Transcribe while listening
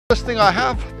First thing I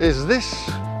have is this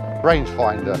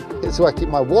rangefinder. It's where I keep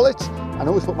my wallet, and I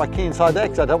always put my key inside there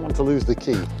because I don't want to lose the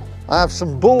key. I have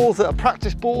some balls that are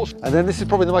practice balls, and then this is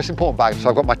probably the most important bag. So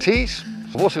I've got my tees.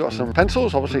 I've also got some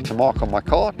pencils, obviously, to mark on my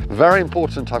card. Very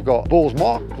important, I've got balls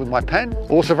marked with my pen.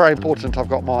 Also very important, I've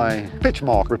got my pitch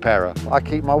mark repairer. I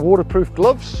keep my waterproof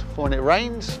gloves for when it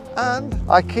rains, and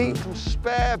I keep some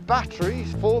spare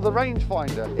batteries for the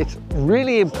rangefinder. It's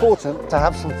really important to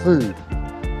have some food.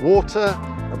 Water,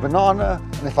 a banana,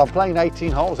 and if I'm playing 18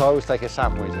 holes, I always take a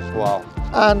sandwich as well.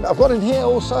 And I've got in here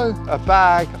also a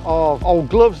bag of old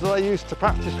gloves that I used to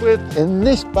practice with. In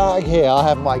this bag here, I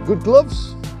have my good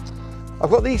gloves. I've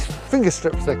got these finger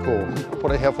strips, they're called. I'll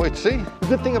put it here for you to see. The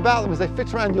good thing about them is they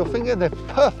fit around your finger, they're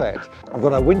perfect. I've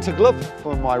got a winter glove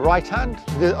for my right hand.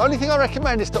 The only thing I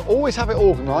recommend is to always have it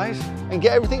organised and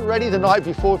get everything ready the night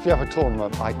before if you have a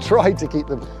tournament. I try to keep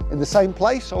them in the same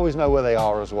place, always know where they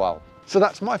are as well. So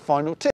that's my final tip.